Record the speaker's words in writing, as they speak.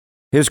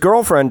His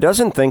girlfriend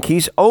doesn't think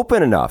he's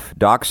open enough.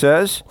 Doc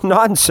says,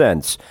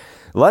 nonsense.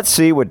 Let's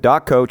see what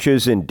Doc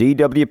coaches in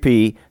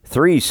DWP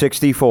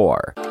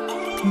 364.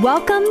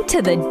 Welcome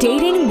to the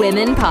Dating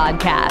Women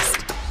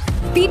Podcast,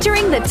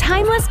 featuring the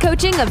timeless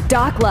coaching of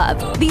Doc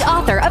Love, the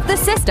author of The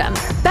System,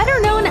 better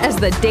known as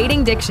the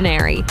Dating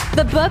Dictionary,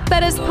 the book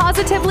that has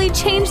positively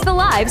changed the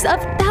lives of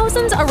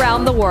thousands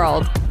around the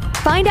world.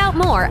 Find out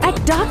more at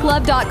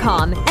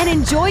doclove.com and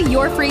enjoy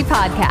your free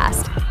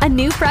podcast. A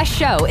new fresh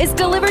show is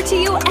delivered to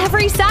you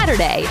every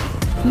Saturday.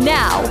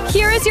 Now,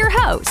 here is your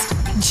host,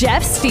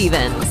 Jeff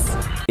Stevens.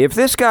 If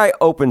this guy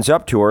opens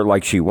up to her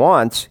like she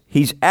wants,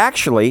 he's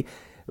actually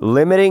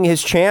limiting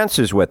his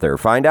chances with her.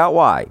 Find out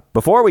why.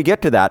 Before we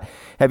get to that,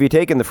 have you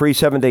taken the free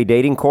 7-day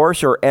dating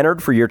course or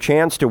entered for your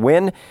chance to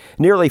win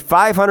nearly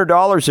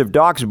 $500 of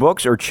Doc's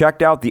books or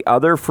checked out the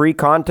other free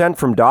content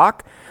from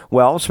Doc?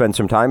 Well, spend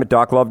some time at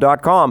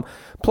doclove.com.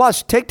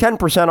 Plus, take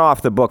 10%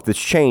 off the book that's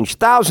changed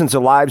thousands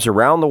of lives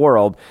around the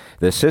world,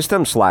 The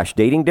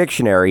System/Dating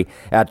Dictionary,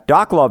 at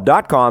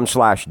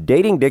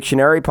doclove.com/Dating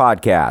Dictionary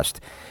Podcast.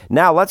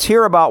 Now, let's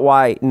hear about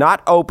why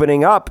not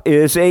opening up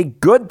is a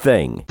good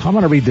thing. I'm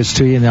going to read this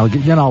to you, and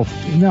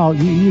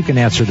you can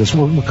answer this.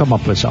 We'll come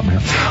up with something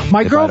here. If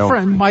I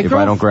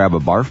don't grab a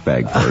barf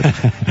bag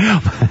first.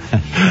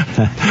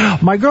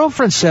 My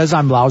girlfriend says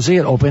I'm lousy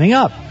at opening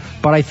up,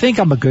 but I think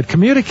I'm a good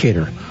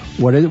communicator.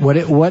 What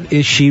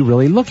is she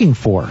really looking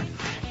for?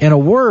 In a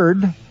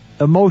word,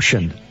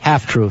 emotion,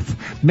 half-truth.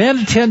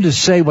 Men tend to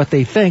say what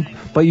they think,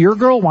 but your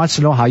girl wants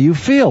to know how you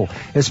feel,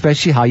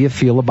 especially how you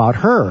feel about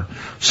her.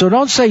 So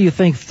don't say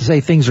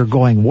say things are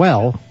going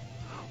well.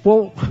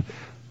 Well,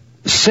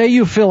 say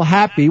you feel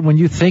happy when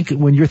you're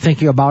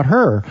thinking about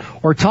her,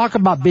 or talk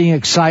about being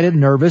excited,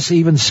 nervous,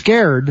 even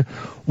scared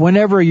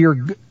whenever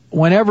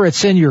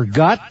it's in your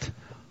gut.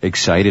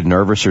 Excited,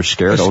 nervous, or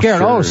scared?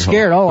 Scared.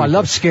 I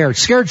love scared.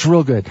 Scared's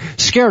real good.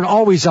 Scared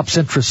always ups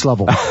interest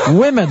level.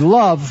 Women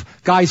love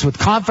guys with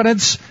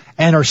confidence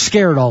and are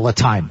scared all the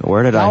time.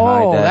 Where did I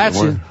hide that?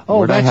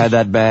 Where did I hide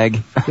that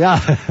bag?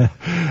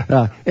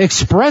 Yeah.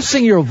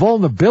 Expressing your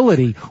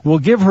vulnerability will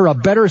give her a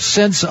better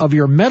sense of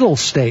your mental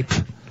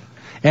state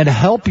and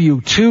help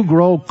you two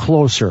grow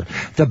closer.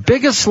 The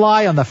biggest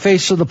lie on the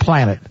face of the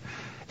planet.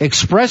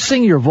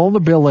 Expressing your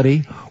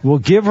vulnerability will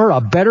give her a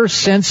better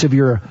sense of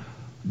your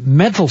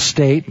mental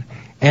state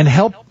and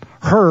help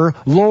her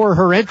lower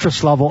her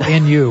interest level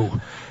in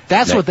you.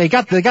 That's what they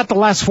got. They got the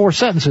last four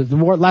sentences, the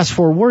last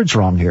four words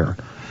wrong here.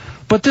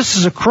 But this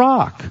is a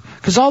crock,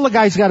 because all the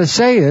guy's got to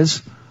say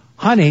is,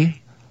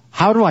 honey,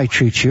 how do I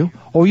treat you?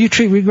 Oh, you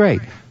treat me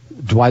great.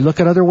 Do I look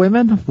at other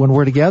women when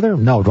we're together?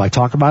 No. Do I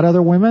talk about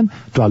other women?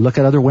 Do I look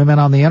at other women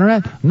on the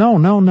internet? No.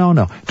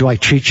 Do I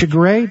treat you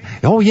great?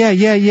 Oh, yeah.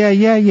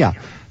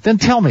 Then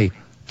tell me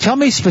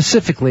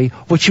specifically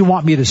what you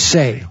want me to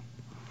say.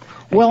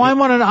 Well, I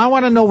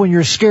want to know when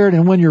you're scared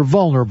and when you're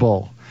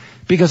vulnerable.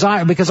 Because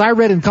I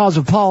read in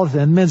Cosmopolitan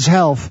and Men's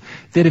Health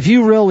that if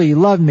you really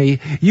loved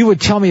me, you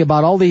would tell me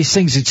about all these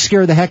things that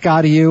scare the heck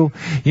out of you,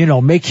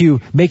 make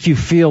you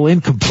feel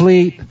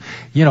incomplete,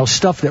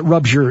 stuff that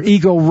rubs your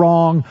ego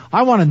wrong.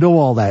 I want to know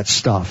all that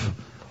stuff.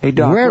 Hey,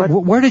 Doc,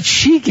 where did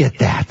she get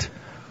that?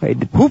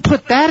 Who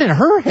put that in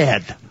her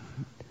head?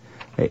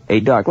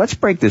 Hey, Doc, let's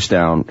break this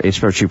down,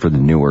 especially for the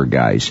newer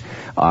guys,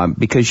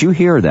 because you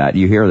hear that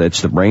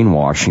it's the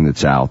brainwashing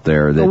that's out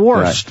there. The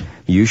worst.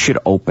 You should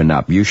open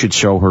up. You should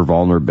show her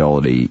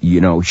vulnerability.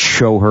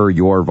 Show her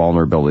your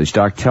vulnerabilities.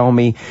 Doc, tell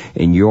me,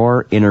 in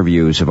your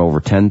interviews of over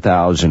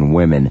 10,000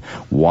 women,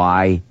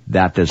 why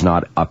that does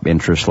not up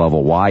interest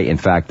level. Why, in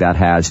fact, that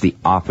has the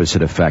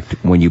opposite effect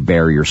when you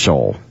bare your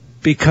soul.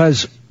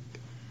 Because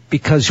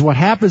what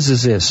happens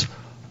is this.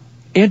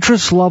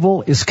 Interest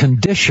level is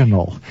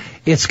conditional.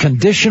 It's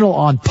conditional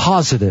on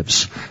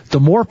positives. The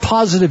more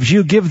positives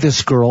you give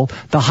this girl,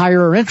 the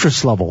higher her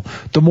interest level.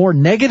 The more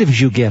negatives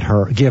you give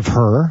her,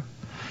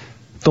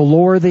 the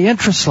lower the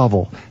interest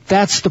level.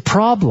 That's the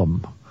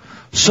problem.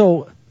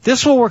 So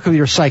this will work with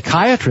your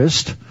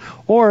psychiatrist,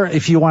 or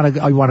if you want to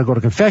go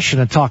to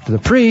confession and talk to the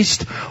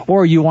priest,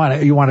 or you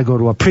want to go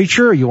to a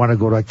preacher, you want to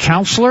go to a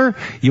counselor,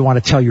 you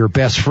want to tell your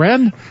best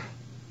friend.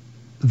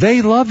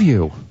 They love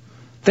you.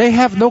 They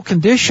have no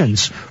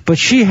conditions, but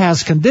she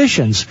has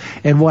conditions.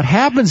 And what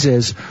happens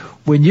is,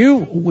 when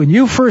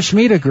you first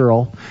meet a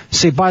girl,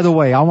 say, by the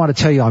way, I want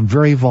to tell you I'm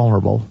very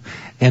vulnerable.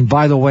 And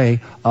by the way,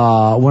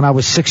 when I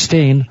was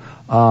 16,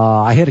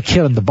 I hit a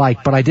kid on the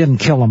bike, but I didn't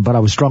kill him, but I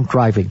was drunk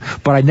driving.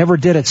 But I never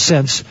did it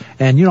since.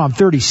 And I'm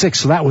 36,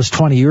 so that was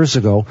 20 years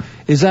ago.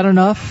 Is that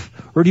enough?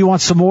 Or do you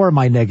want some more of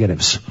my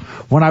negatives?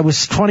 When I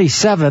was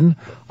 27,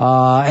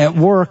 at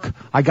work,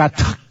 I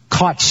got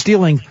caught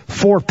stealing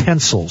 4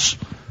 pencils.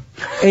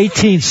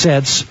 18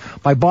 cents.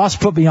 My boss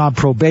put me on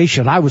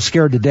probation. I was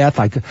scared to death.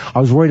 I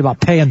was worried about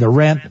paying the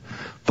rent,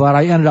 but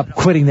I ended up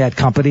quitting that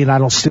company, and I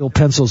don't steal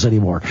pencils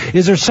anymore.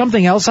 Is there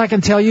something else I can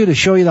tell you to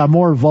show you that I'm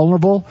more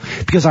vulnerable?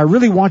 Because I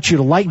really want you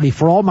to like me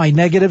for all my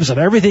negatives and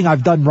everything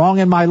I've done wrong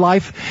in my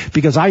life,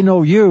 because I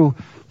know you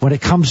when it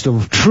comes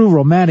to true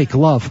romantic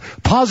love.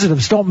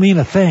 Positives don't mean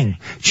a thing.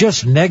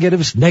 Just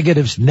negatives,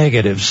 negatives,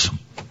 negatives.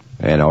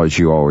 And as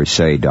you always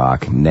say,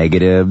 Doc,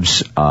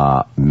 negatives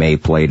may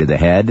play to the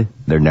head.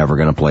 They're never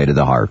going to play to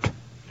the heart.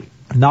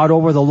 Not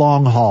over the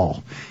long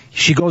haul.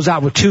 She goes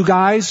out with two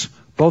guys.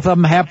 Both of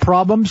them have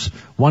problems.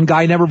 One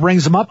guy never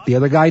brings them up. The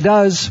other guy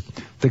does.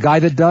 The guy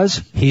that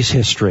does, he's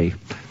history.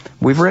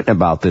 We've written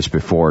about this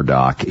before,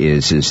 Doc,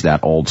 is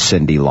that old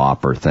Cyndi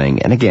Lauper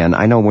thing. And again,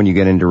 I know when you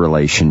get into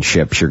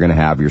relationships, you're going to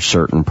have your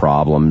certain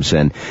problems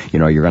and,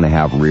 you're going to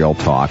have real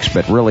talks.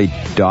 But really,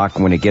 Doc,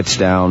 when it gets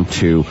down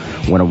to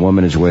when a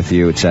woman is with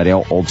you, it's that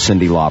old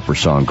Cyndi Lauper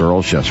song,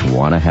 girls just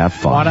want to have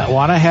fun.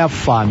 Want to have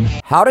fun.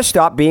 How to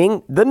stop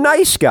being the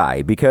nice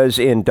guy, because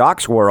in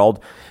Doc's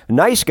world,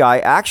 nice guy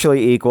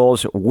actually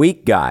equals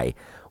weak guy.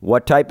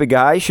 What type of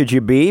guy should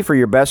you be for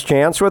your best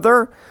chance with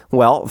her?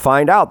 Well,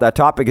 find out. That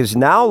topic is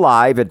now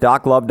live at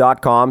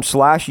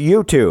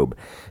doclove.com/YouTube.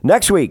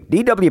 Next week,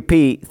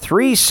 DWP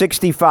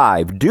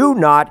 365. Do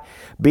not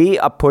be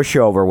a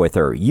pushover with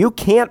her. You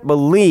can't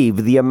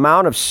believe the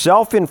amount of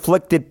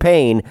self-inflicted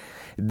pain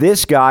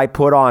this guy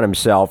put on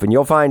himself, and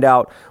you'll find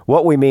out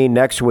what we mean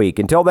next week.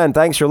 Until then,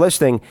 thanks for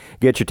listening.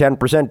 Get your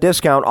 10%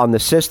 discount on the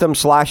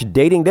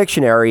System/Dating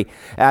Dictionary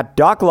at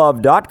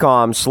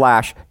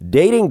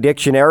doclove.com/Dating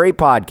Dictionary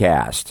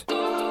Podcast.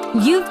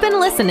 You've been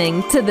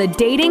listening to the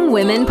Dating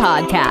Women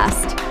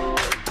Podcast.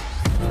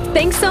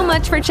 Thanks so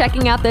much for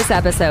checking out this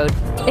episode.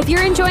 If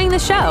you're enjoying the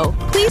show,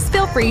 please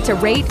feel free to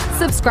rate,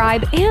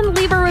 subscribe, and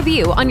leave a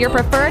review on your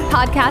preferred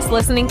podcast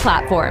listening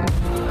platform.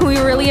 We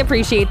really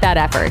appreciate that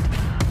effort.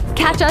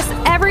 Catch us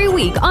every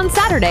week on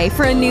Saturday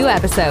for a new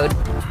episode.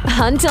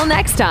 Until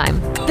next time,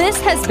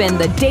 this has been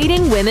the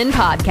Dating Women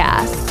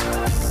Podcast.